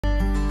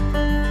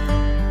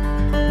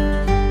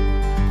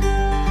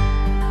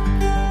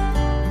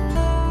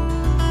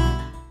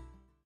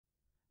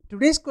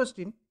Today's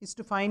question is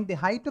to find the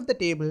height of the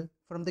table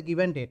from the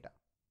given data.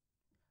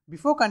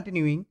 Before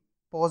continuing,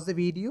 pause the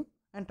video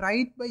and try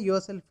it by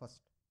yourself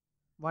first.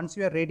 Once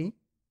you are ready,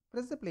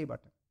 press the play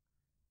button.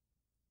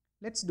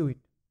 Let's do it.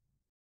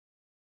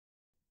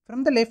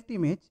 From the left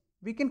image,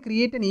 we can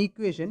create an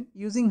equation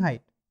using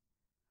height.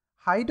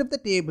 Height of the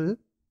table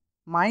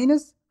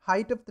minus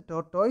height of the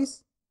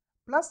tortoise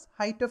plus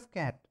height of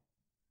cat.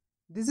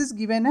 This is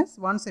given as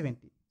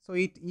 170. So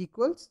it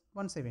equals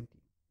 170.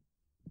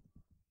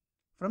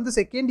 From the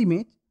second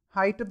image,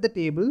 height of the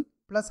table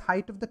plus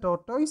height of the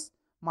tortoise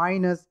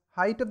minus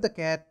height of the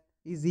cat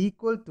is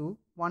equal to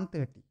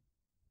 130.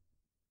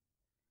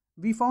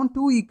 We found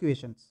two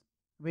equations.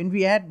 When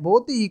we add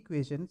both the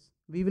equations,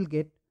 we will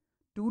get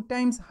 2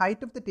 times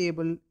height of the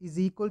table is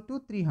equal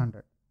to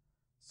 300.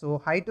 So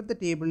height of the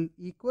table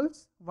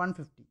equals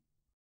 150.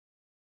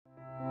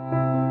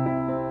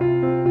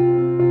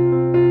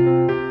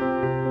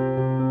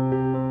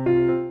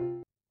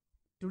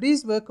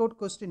 Today's workout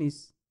question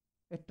is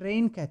a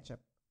train catch-up.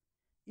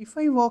 If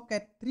I walk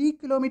at 3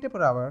 km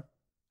per hour,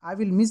 I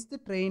will miss the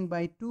train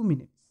by 2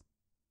 minutes.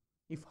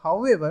 If,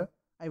 however,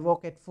 I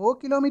walk at 4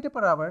 km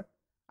per hour,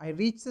 I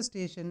reach the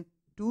station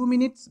 2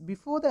 minutes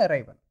before the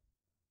arrival.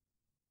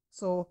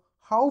 So,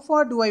 how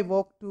far do I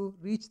walk to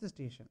reach the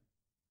station?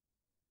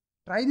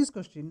 Try this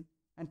question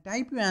and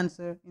type your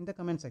answer in the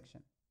comment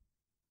section.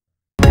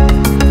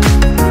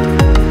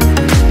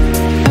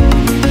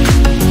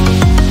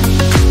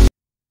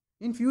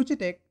 In Future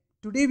Tech,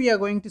 today we are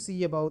going to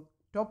see about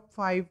top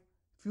 5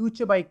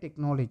 future bike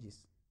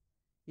technologies.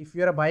 If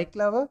you are a bike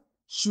lover,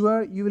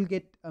 sure you will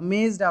get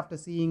amazed after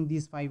seeing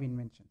these 5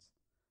 inventions.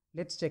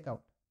 Let's check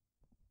out.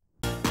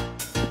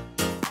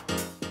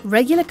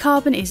 Regular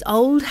carbon is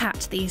old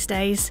hat these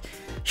days.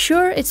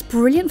 Sure, it's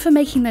brilliant for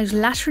making those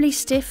laterally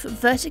stiff,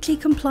 vertically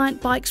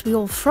compliant bikes we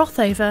all froth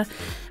over,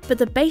 but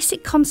the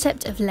basic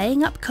concept of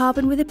laying up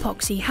carbon with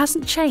epoxy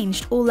hasn't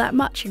changed all that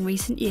much in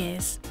recent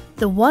years.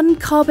 The one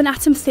carbon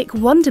atom thick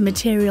wonder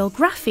material,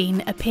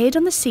 graphene, appeared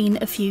on the scene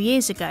a few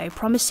years ago,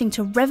 promising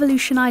to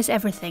revolutionise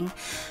everything,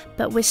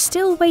 but we're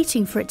still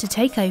waiting for it to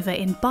take over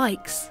in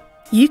bikes.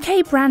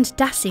 UK brand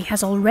Dassi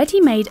has already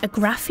made a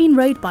graphene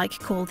road bike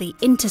called the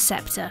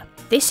Interceptor.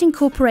 This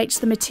incorporates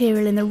the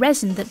material in the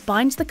resin that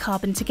binds the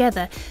carbon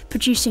together,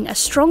 producing a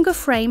stronger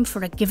frame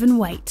for a given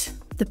weight.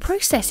 The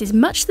process is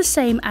much the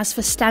same as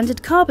for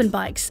standard carbon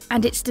bikes,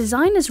 and its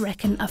designers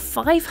reckon a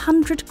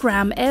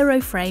 500-gram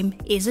aero frame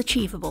is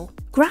achievable.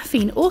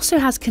 Graphene also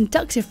has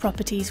conductive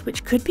properties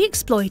which could be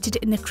exploited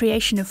in the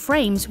creation of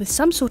frames with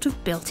some sort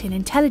of built-in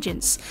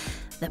intelligence.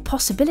 The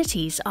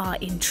possibilities are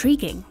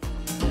intriguing.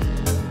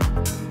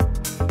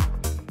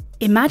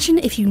 Imagine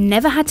if you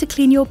never had to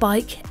clean your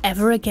bike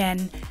ever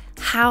again.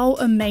 How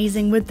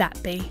amazing would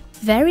that be?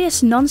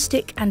 Various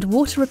non-stick and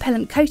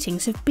water-repellent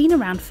coatings have been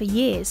around for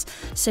years,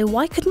 so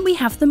why couldn't we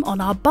have them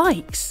on our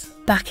bikes?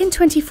 Back in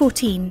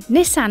 2014,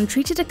 Nissan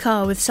treated a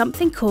car with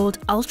something called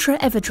Ultra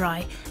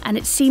Everdry, and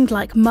it seemed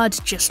like mud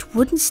just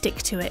wouldn't stick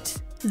to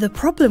it. The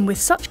problem with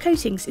such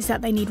coatings is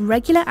that they need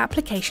regular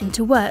application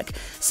to work,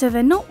 so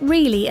they're not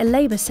really a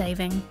labour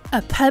saving.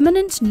 A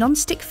permanent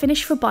non-stick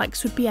finish for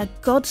bikes would be a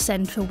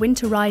godsend for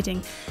winter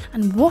riding,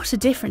 and what a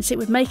difference it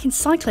would make in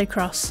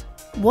cyclocross.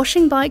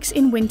 Washing bikes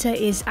in winter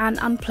is an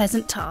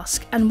unpleasant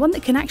task, and one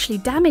that can actually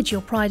damage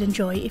your pride and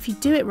joy if you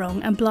do it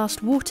wrong and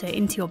blast water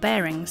into your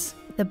bearings.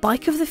 The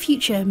bike of the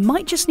future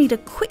might just need a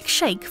quick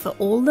shake for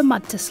all the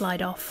mud to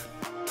slide off.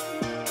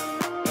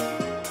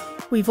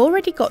 We've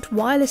already got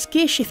wireless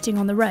gear shifting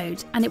on the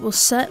road, and it will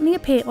certainly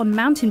appear on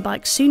mountain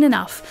bikes soon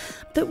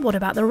enough, but what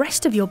about the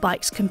rest of your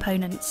bike's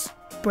components?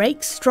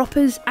 Brakes,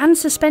 droppers and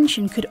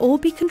suspension could all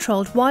be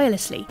controlled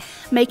wirelessly,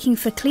 making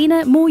for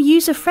cleaner, more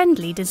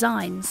user-friendly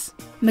designs.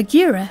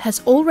 Magura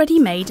has already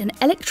made an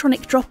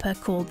electronic dropper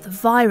called the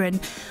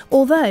Viron,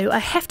 although a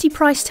hefty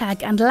price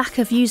tag and lack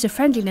of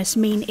user-friendliness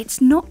mean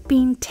it's not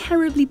been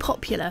terribly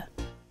popular.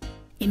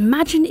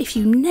 Imagine if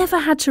you never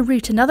had to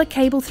route another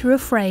cable through a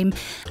frame,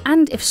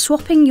 and if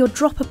swapping your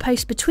dropper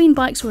post between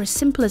bikes were as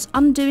simple as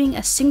undoing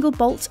a single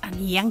bolt and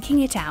yanking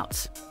it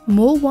out.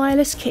 More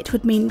wireless kit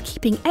would mean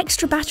keeping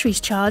extra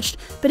batteries charged,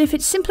 but if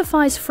it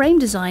simplifies frame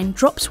design,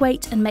 drops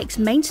weight and makes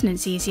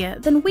maintenance easier,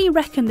 then we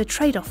reckon the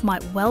trade-off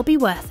might well be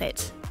worth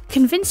it.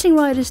 Convincing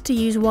riders to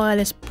use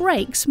wireless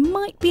brakes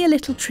might be a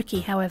little tricky,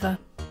 however.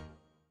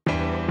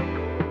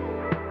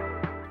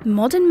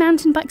 Modern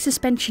mountain bike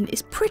suspension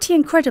is pretty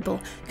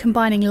incredible,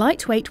 combining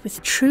lightweight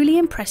with truly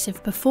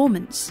impressive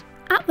performance.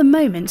 At the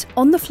moment,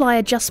 on-the-fly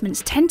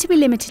adjustments tend to be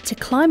limited to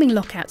climbing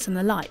lockouts and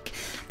the like,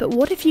 but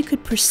what if you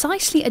could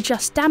precisely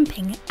adjust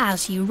damping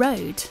as you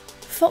rode?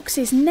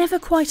 Fox's never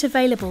quite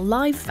available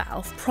live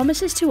valve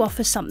promises to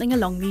offer something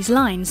along these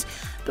lines,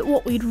 but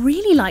what we'd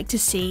really like to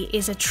see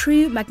is a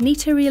true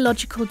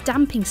magnetorheological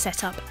damping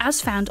setup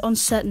as found on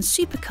certain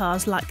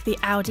supercars like the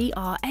Audi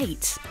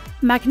R8.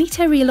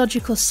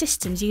 Magnetorheological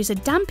systems use a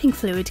damping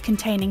fluid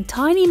containing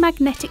tiny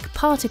magnetic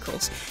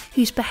particles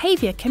whose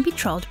behaviour can be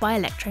controlled by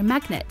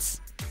electromagnets.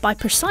 By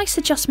precise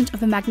adjustment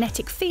of a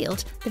magnetic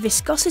field, the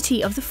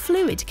viscosity of the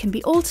fluid can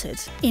be altered.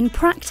 In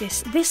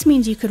practice, this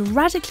means you could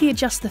radically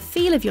adjust the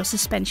feel of your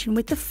suspension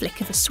with the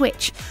flick of a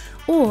switch,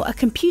 or a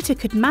computer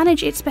could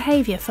manage its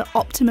behaviour for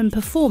optimum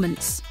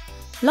performance.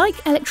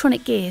 Like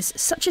electronic gears,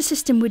 such a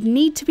system would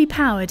need to be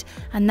powered,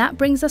 and that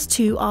brings us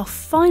to our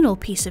final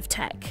piece of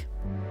tech.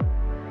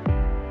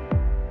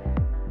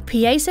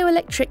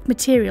 Piezoelectric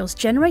materials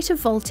generate a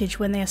voltage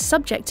when they are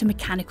subject to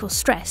mechanical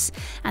stress,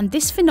 and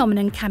this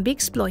phenomenon can be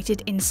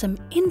exploited in some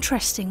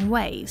interesting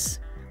ways.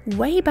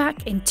 Way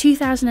back in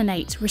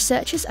 2008,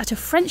 researchers at a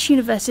French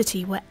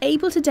university were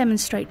able to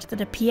demonstrate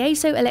that a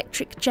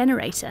piezoelectric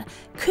generator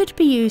could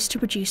be used to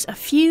produce a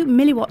few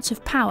milliwatts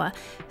of power,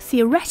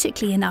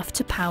 theoretically enough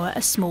to power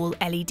a small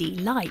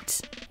LED light.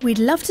 We'd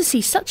love to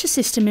see such a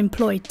system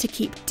employed to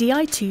keep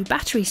Di2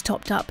 batteries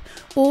topped up,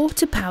 or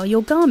to power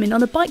your Garmin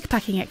on a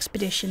bikepacking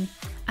expedition.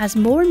 As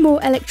more and more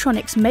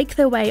electronics make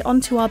their way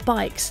onto our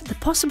bikes, the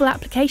possible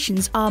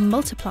applications are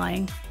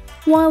multiplying.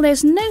 While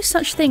there's no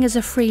such thing as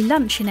a free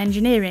lunch in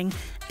engineering,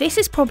 this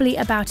is probably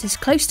about as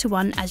close to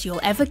one as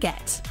you'll ever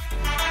get.